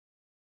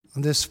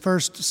On this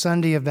first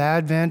Sunday of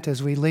Advent,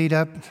 as we lead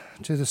up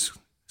to this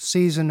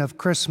season of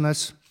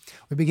Christmas,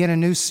 we begin a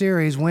new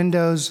series,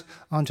 Windows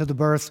onto the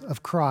Birth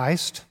of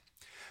Christ.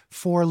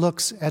 4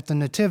 looks at the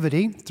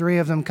Nativity, 3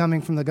 of them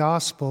coming from the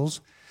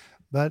Gospels,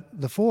 but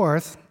the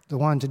 4th, the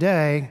one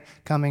today,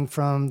 coming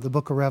from the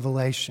book of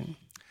Revelation.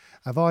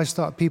 I've always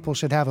thought people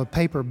should have a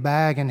paper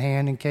bag in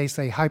hand in case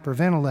they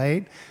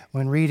hyperventilate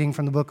when reading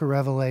from the book of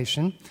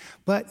Revelation.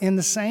 But in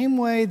the same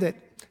way that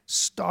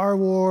Star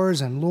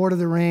Wars and Lord of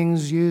the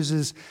Rings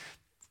uses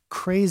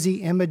crazy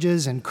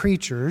images and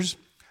creatures,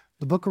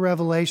 the book of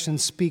Revelation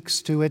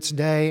speaks to its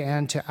day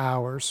and to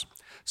ours.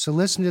 So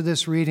listen to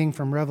this reading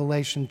from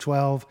Revelation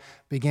 12,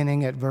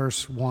 beginning at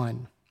verse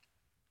 1.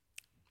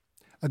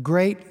 A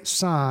great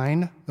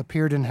sign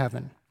appeared in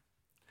heaven.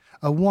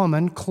 A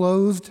woman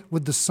clothed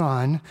with the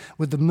sun,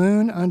 with the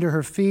moon under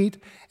her feet,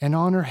 and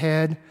on her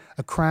head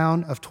a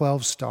crown of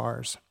 12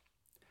 stars.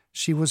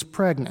 She was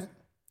pregnant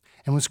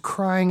and was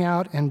crying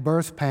out in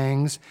birth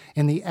pangs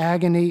in the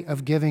agony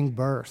of giving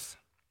birth.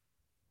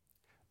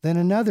 Then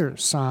another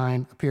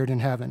sign appeared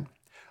in heaven,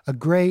 a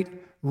great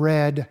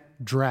red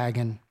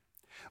dragon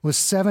with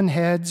 7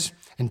 heads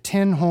and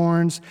 10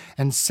 horns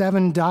and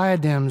 7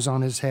 diadems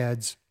on his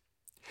heads.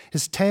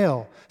 His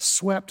tail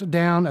swept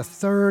down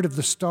 1/3 of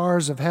the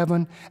stars of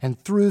heaven and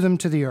threw them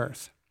to the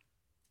earth.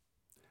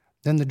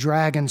 Then the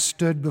dragon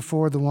stood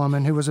before the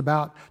woman who was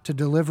about to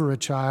deliver a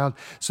child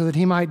so that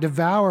he might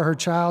devour her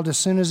child as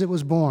soon as it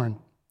was born.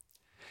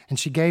 And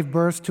she gave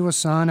birth to a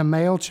son, a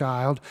male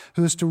child,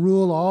 who is to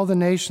rule all the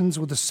nations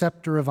with a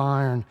scepter of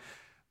iron.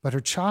 But her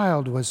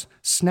child was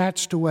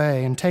snatched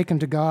away and taken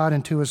to God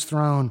and to his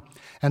throne.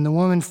 And the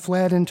woman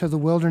fled into the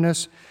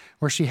wilderness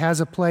where she has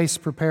a place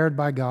prepared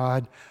by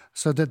God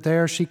so that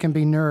there she can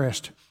be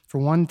nourished for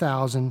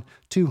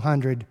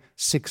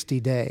 1,260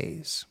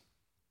 days.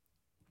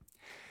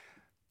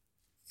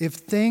 If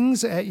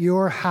things at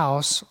your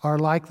house are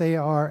like they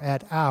are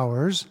at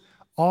ours,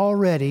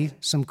 already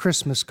some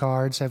Christmas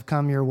cards have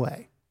come your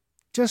way.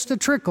 Just a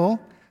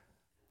trickle,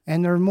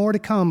 and there are more to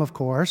come, of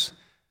course,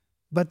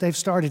 but they've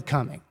started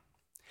coming.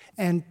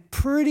 And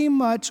pretty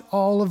much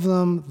all of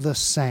them the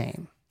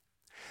same.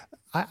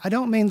 I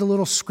don't mean the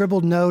little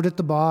scribbled note at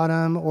the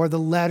bottom or the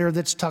letter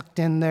that's tucked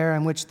in there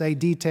in which they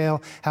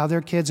detail how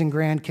their kids and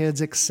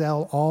grandkids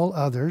excel all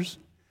others.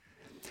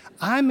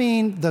 I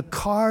mean the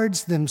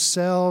cards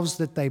themselves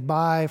that they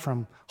buy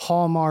from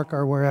Hallmark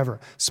or wherever.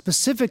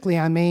 Specifically,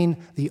 I mean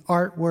the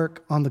artwork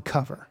on the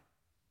cover.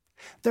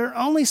 There are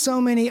only so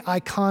many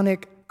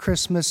iconic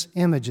Christmas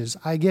images.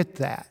 I get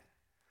that.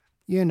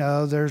 You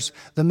know, there's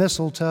the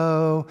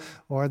mistletoe,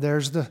 or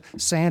there's the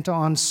Santa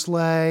on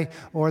sleigh,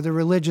 or the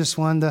religious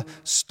one, the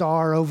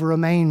star over a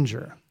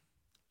manger.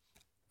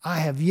 I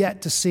have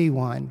yet to see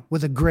one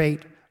with a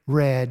great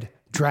red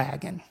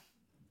dragon.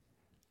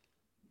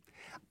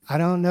 I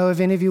don't know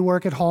if any of you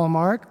work at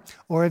Hallmark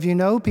or if you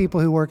know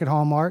people who work at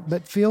Hallmark,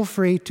 but feel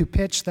free to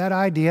pitch that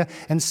idea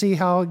and see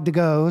how it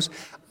goes.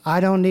 I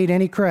don't need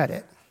any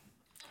credit.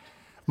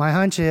 My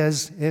hunch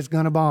is it's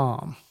going to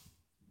bomb.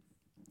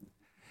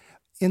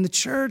 In the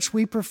church,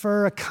 we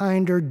prefer a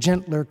kinder,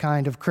 gentler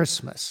kind of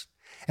Christmas.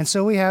 And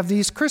so we have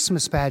these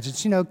Christmas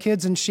pageants,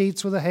 kids in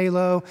sheets with a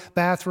halo,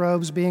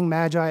 bathrobes, being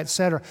magi,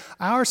 etc.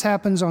 Ours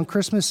happens on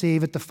Christmas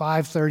Eve at the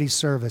 5:30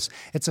 service.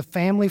 It's a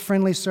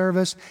family-friendly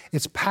service.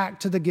 It's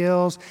packed to the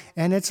gills,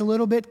 and it's a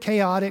little bit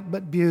chaotic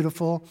but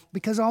beautiful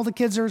because all the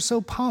kids are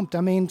so pumped.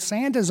 I mean,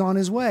 Santa's on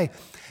his way.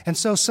 And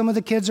so some of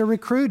the kids are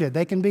recruited.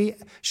 They can be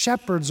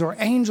shepherds or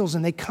angels,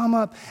 and they come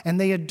up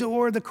and they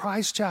adore the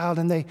Christ child,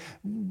 and they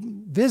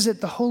visit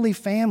the Holy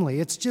Family.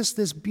 It's just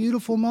this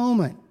beautiful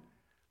moment.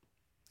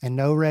 And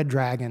no red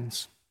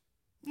dragons.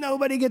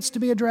 Nobody gets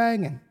to be a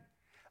dragon.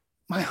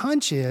 My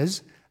hunch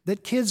is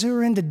that kids who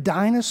are into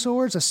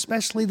dinosaurs,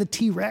 especially the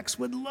T-Rex,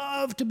 would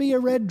love to be a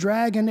red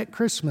dragon at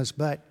Christmas,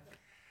 but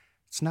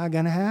it's not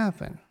going to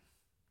happen.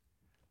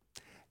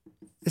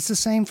 It's the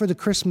same for the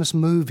Christmas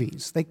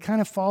movies. They kind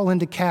of fall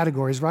into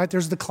categories, right?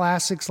 There's the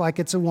classics like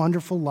It's a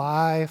Wonderful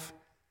Life.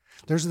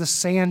 There's the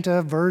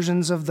Santa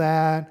versions of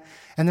that.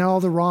 And then all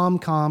the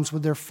rom-coms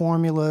with their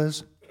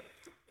formulas.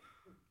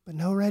 But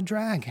no red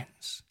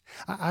dragons.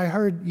 I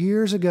heard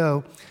years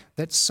ago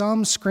that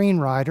some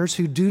screenwriters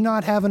who do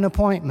not have an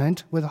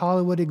appointment with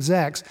Hollywood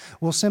execs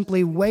will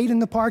simply wait in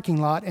the parking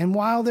lot and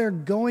while they're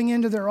going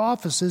into their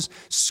offices,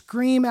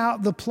 scream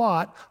out the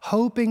plot,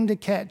 hoping to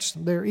catch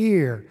their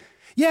ear.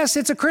 Yes,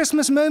 it's a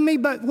Christmas movie,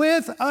 but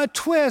with a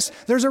twist.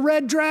 There's a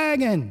red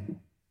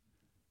dragon.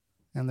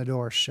 And the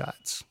door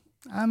shuts.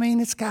 I mean,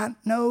 it's got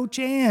no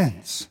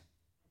chance.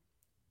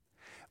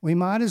 We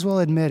might as well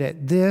admit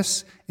it.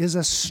 This is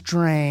a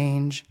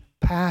strange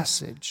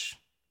passage.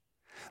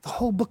 The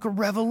whole book of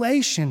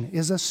Revelation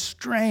is a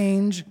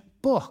strange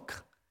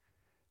book.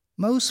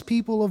 Most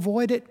people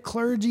avoid it,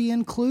 clergy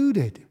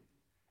included.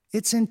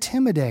 It's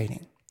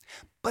intimidating,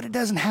 but it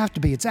doesn't have to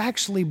be. It's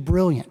actually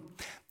brilliant.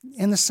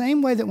 In the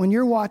same way that when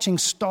you're watching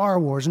Star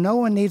Wars, no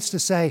one needs to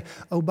say,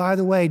 oh, by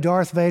the way,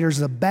 Darth Vader's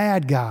the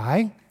bad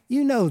guy.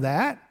 You know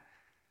that.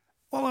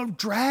 Well, a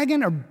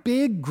dragon, a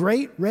big,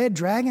 great red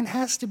dragon,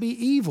 has to be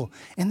evil.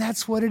 And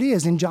that's what it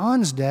is. In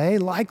John's day,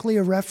 likely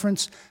a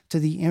reference to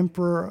the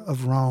emperor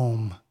of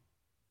Rome,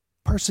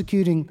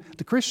 persecuting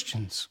the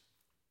Christians.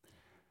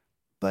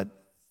 But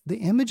the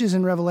images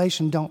in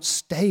Revelation don't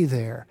stay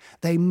there.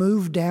 They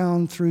move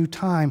down through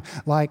time,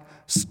 like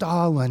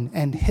Stalin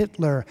and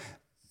Hitler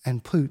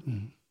and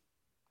Putin.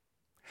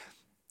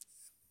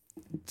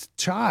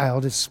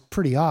 Child is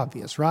pretty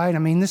obvious, right? I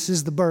mean, this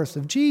is the birth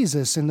of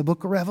Jesus in the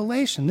book of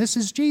Revelation. This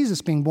is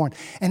Jesus being born.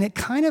 And it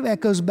kind of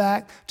echoes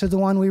back to the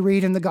one we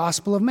read in the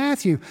Gospel of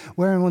Matthew,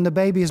 where when the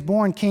baby is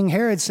born, King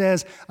Herod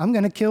says, I'm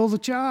going to kill the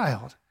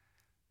child.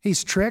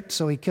 He's tricked,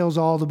 so he kills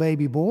all the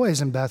baby boys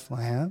in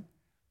Bethlehem.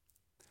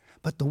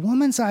 But the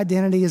woman's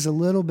identity is a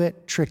little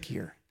bit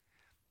trickier.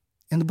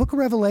 In the book of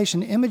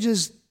Revelation,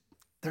 images,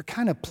 they're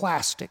kind of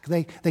plastic.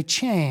 They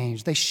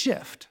change, they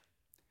shift.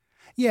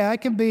 Yeah,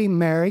 it can be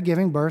Mary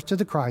giving birth to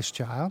the Christ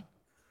child,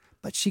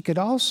 but she could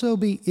also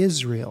be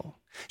Israel.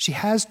 She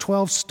has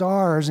 12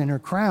 stars in her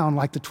crown,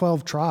 like the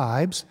 12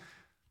 tribes.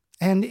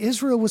 And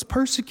Israel was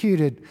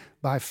persecuted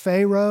by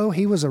Pharaoh.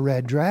 He was a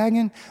red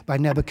dragon, by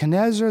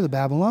Nebuchadnezzar, the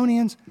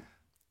Babylonians.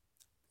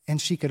 And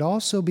she could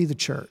also be the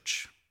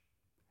church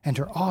and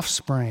her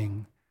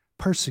offspring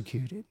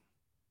persecuted.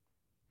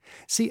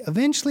 See,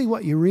 eventually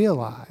what you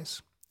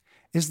realize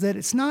is that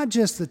it's not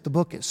just that the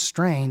book is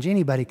strange.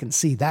 Anybody can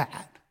see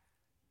that.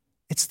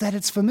 It's that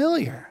it's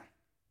familiar.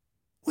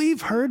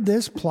 We've heard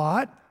this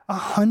plot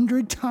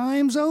 100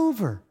 times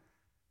over.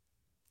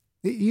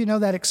 You know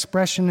that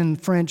expression in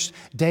French,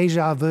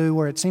 déjà vu,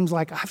 where it seems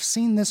like I've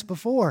seen this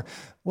before.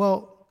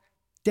 Well,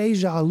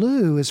 déjà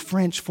lu is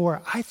French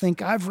for I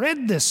think I've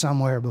read this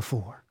somewhere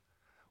before.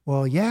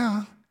 Well,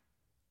 yeah.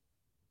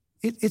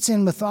 It's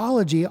in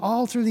mythology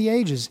all through the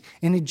ages,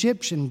 in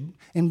Egyptian,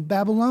 in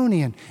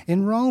Babylonian,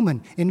 in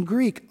Roman, in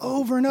Greek,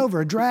 over and over,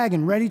 a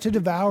dragon ready to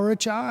devour a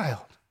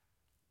child.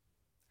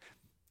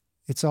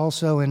 It's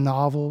also in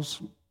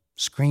novels,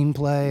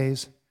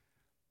 screenplays,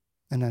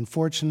 and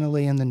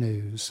unfortunately in the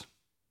news.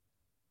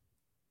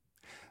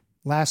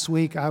 Last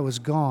week I was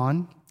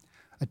gone,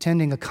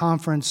 attending a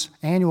conference,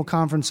 annual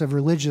conference of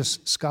religious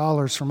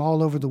scholars from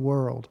all over the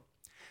world.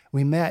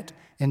 We met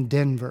in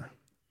Denver.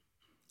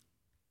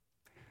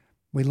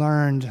 We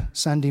learned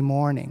Sunday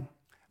morning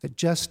that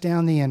just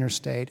down the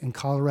interstate in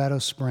Colorado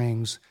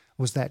Springs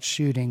was that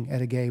shooting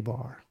at a gay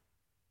bar.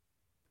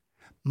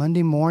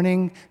 Monday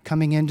morning,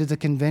 coming into the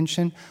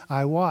convention,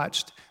 I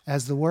watched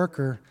as the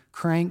worker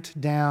cranked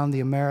down the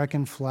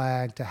American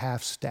flag to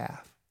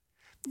half-staff.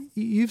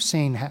 You've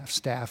seen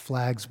half-staff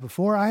flags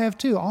before. I have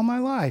too, all my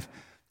life.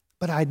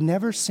 But I'd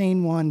never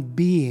seen one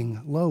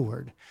being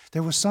lowered.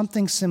 There was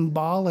something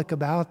symbolic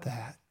about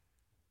that.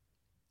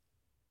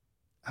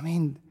 I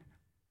mean,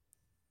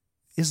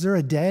 is there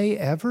a day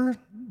ever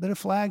that a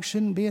flag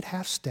shouldn't be at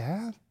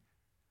half-staff?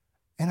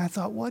 And I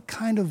thought, what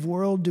kind of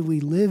world do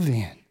we live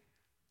in?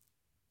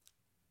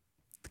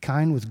 The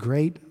kind with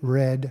great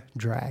red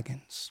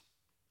dragons.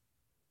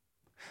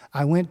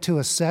 I went to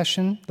a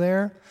session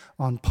there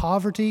on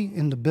poverty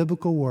in the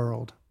biblical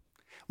world.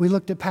 We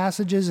looked at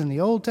passages in the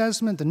Old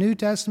Testament, the New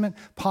Testament,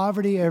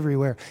 poverty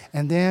everywhere.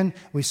 And then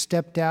we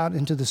stepped out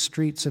into the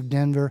streets of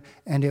Denver,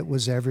 and it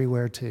was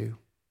everywhere too.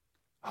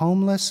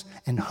 Homeless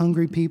and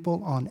hungry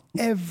people on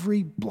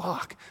every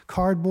block,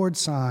 cardboard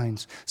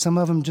signs, some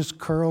of them just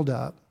curled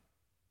up.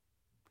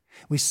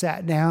 We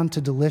sat down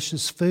to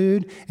delicious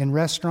food in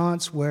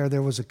restaurants where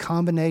there was a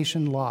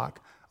combination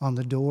lock on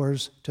the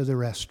doors to the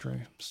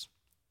restrooms.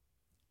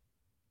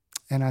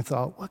 And I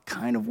thought, what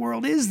kind of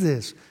world is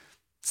this?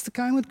 It's the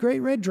kind with great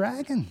red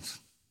dragons.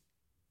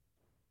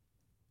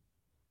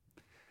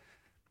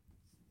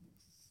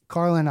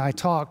 Carla and I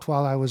talked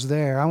while I was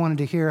there. I wanted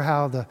to hear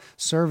how the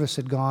service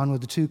had gone with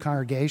the two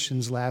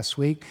congregations last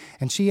week,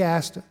 and she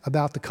asked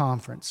about the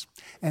conference.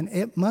 And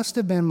it must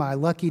have been my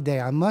lucky day.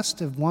 I must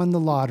have won the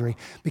lottery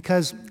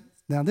because,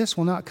 now this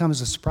will not come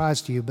as a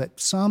surprise to you, but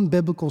some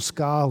biblical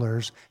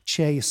scholars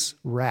chase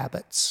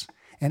rabbits.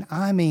 And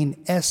I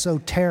mean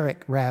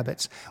esoteric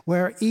rabbits,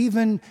 where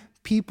even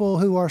people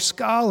who are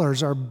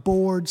scholars are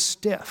bored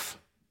stiff.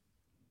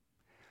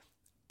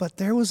 But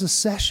there was a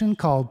session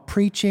called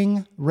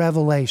Preaching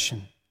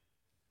Revelation.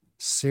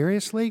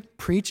 Seriously?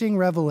 Preaching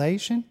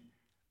Revelation?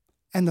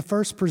 And the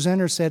first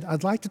presenter said,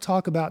 I'd like to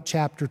talk about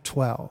chapter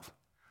 12.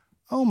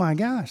 Oh my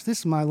gosh,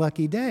 this is my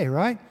lucky day,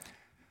 right?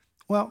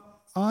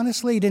 Well,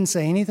 honestly, he didn't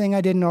say anything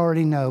I didn't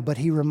already know, but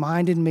he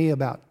reminded me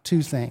about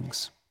two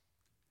things.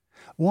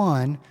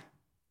 One,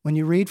 when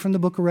you read from the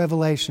book of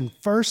Revelation,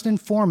 first and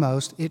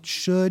foremost, it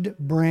should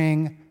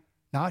bring,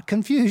 not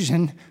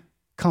confusion,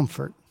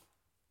 comfort.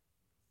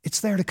 It's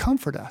there to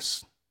comfort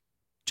us,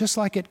 just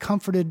like it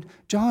comforted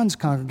John's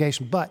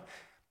congregation. But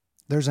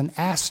there's an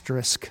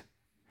asterisk,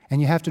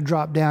 and you have to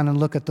drop down and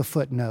look at the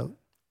footnote,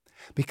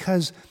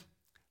 because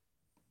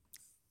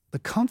the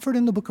comfort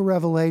in the book of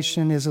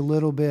Revelation is a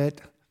little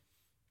bit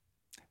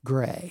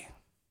gray.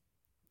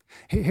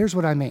 Here's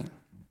what I mean.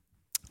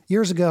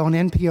 Years ago on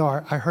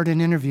NPR, I heard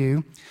an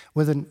interview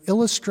with an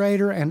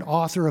illustrator and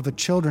author of a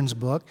children's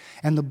book,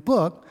 and the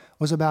book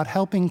was about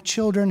helping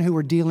children who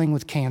were dealing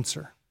with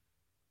cancer.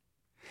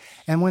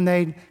 And when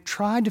they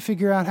tried to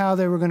figure out how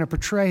they were going to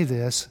portray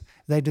this,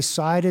 they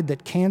decided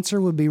that cancer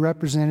would be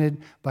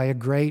represented by a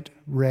great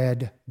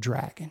red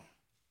dragon.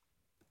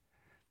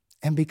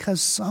 And because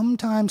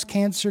sometimes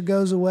cancer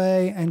goes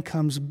away and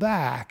comes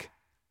back,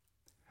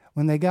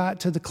 when they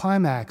got to the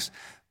climax,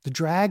 the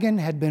dragon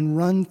had been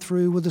run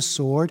through with a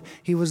sword.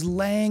 He was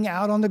laying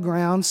out on the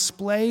ground,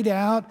 splayed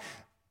out,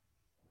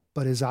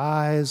 but his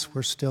eyes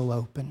were still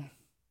open,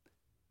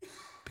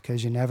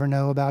 because you never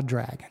know about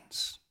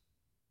dragons.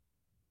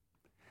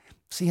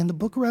 See, in the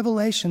book of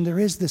Revelation, there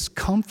is this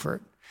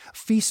comfort,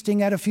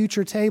 feasting at a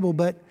future table,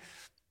 but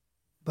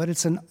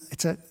it's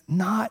a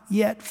not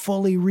yet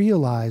fully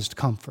realized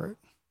comfort.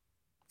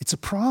 It's a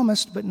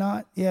promised but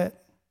not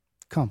yet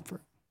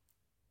comfort.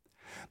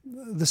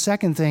 The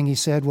second thing he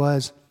said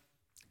was,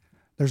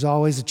 there's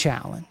always a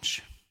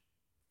challenge,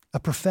 a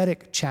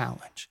prophetic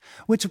challenge,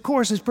 which of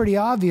course is pretty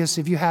obvious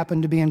if you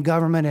happen to be in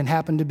government and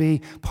happen to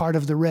be part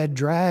of the red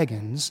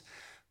dragons.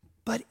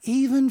 But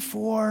even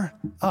for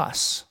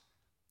us,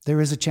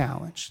 there is a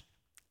challenge.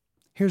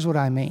 Here's what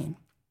I mean.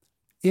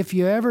 If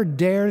you ever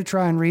dare to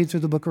try and read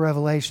through the book of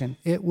Revelation,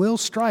 it will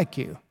strike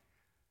you.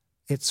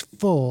 It's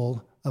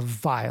full of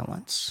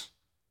violence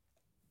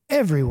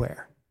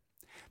everywhere.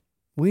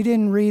 We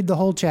didn't read the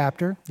whole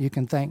chapter. You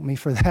can thank me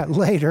for that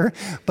later.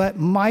 But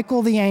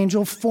Michael the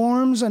angel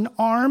forms an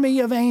army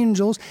of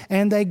angels,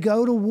 and they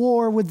go to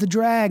war with the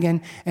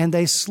dragon, and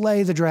they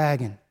slay the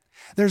dragon.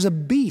 There's a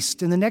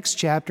beast in the next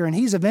chapter, and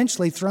he's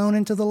eventually thrown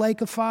into the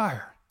lake of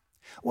fire.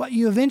 What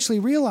you eventually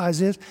realize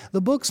is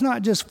the book's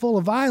not just full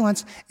of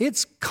violence,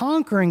 it's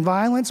conquering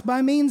violence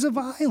by means of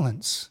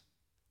violence.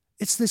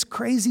 It's this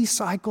crazy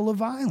cycle of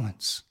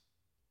violence.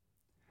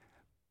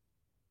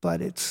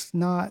 But it's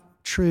not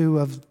true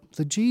of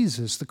the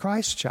Jesus, the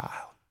Christ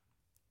child.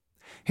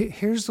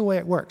 Here's the way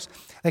it works.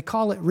 They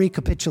call it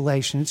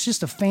recapitulation. It's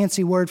just a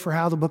fancy word for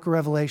how the book of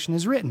Revelation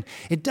is written.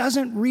 It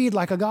doesn't read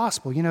like a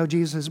gospel. You know,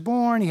 Jesus is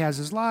born, he has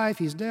his life,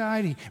 he's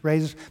died, he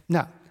raises.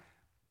 No.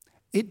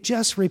 It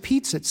just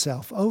repeats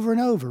itself over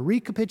and over.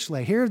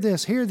 Recapitulate. Hear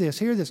this, hear this,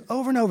 hear this.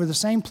 Over and over, the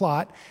same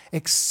plot,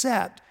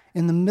 except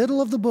in the middle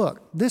of the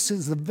book, this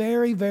is the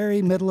very,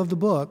 very middle of the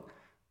book,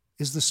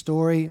 is the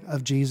story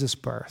of Jesus'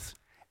 birth.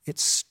 It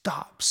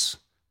stops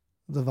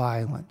the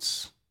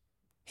violence.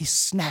 He's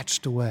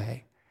snatched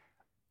away.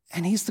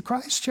 And he's the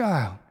Christ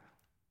child.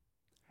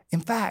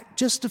 In fact,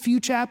 just a few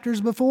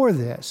chapters before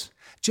this,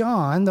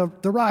 John, the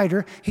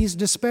writer, he's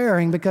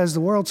despairing because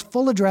the world's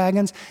full of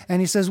dragons,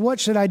 and he says, what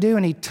should I do?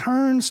 And he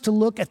turns to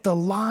look at the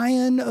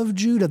Lion of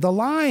Judah, the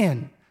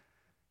lion.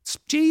 It's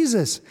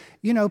Jesus.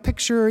 You know,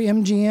 picture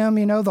MGM,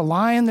 you know, the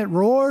lion that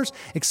roars,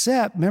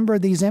 except, remember,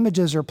 these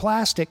images are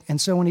plastic,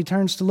 and so when he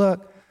turns to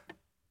look,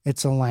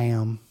 it's a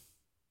lamb.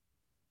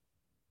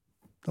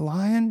 The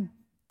lion,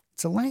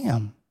 it's a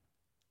lamb.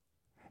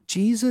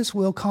 Jesus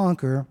will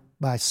conquer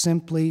by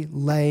simply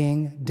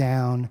laying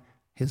down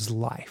his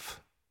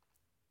life.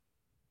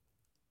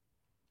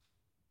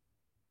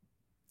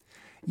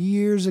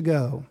 Years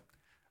ago,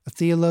 a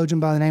theologian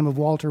by the name of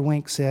Walter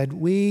Wink said,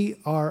 we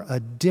are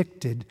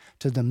addicted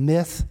to the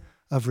myth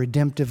of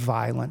redemptive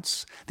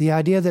violence, the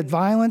idea that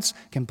violence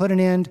can put an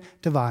end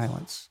to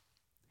violence.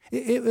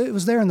 It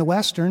was there in the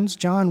Westerns,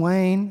 John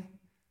Wayne.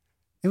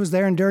 It was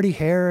there in Dirty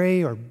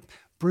Harry or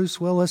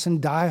Bruce Willis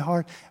and Die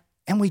Hard.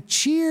 And we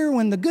cheer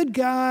when the good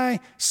guy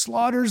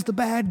slaughters the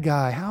bad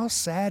guy. How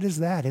sad is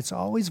that? It's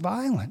always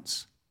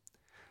violence.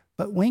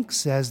 But Wink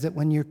says that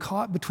when you're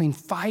caught between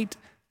fight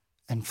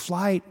and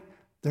flight,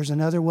 there's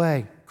another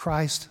way.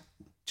 Christ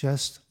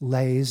just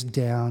lays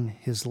down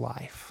his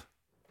life.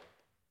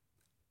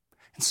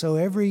 And so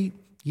every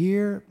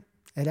year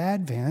at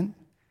Advent,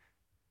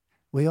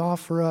 we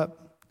offer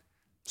up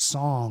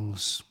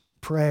songs,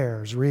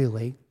 prayers,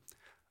 really.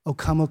 O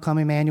come,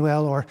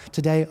 Emmanuel, or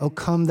today, O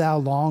come, thou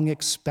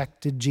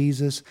long-expected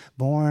Jesus,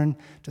 born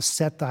to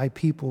set thy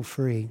people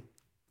free.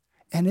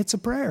 And it's a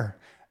prayer.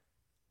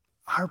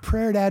 Our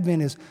prayer at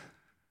Advent is,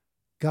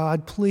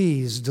 God,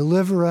 please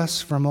deliver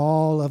us from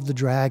all of the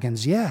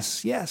dragons.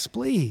 Yes, yes,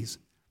 please.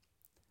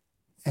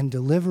 And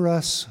deliver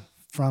us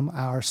from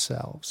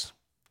ourselves.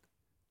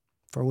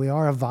 For we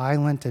are a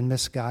violent and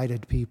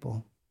misguided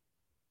people.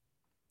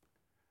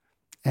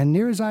 And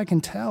near as I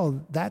can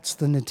tell, that's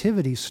the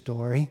nativity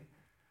story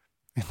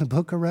in the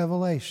book of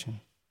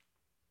Revelation.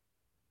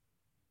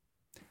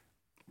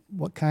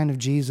 What kind of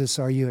Jesus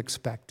are you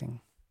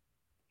expecting?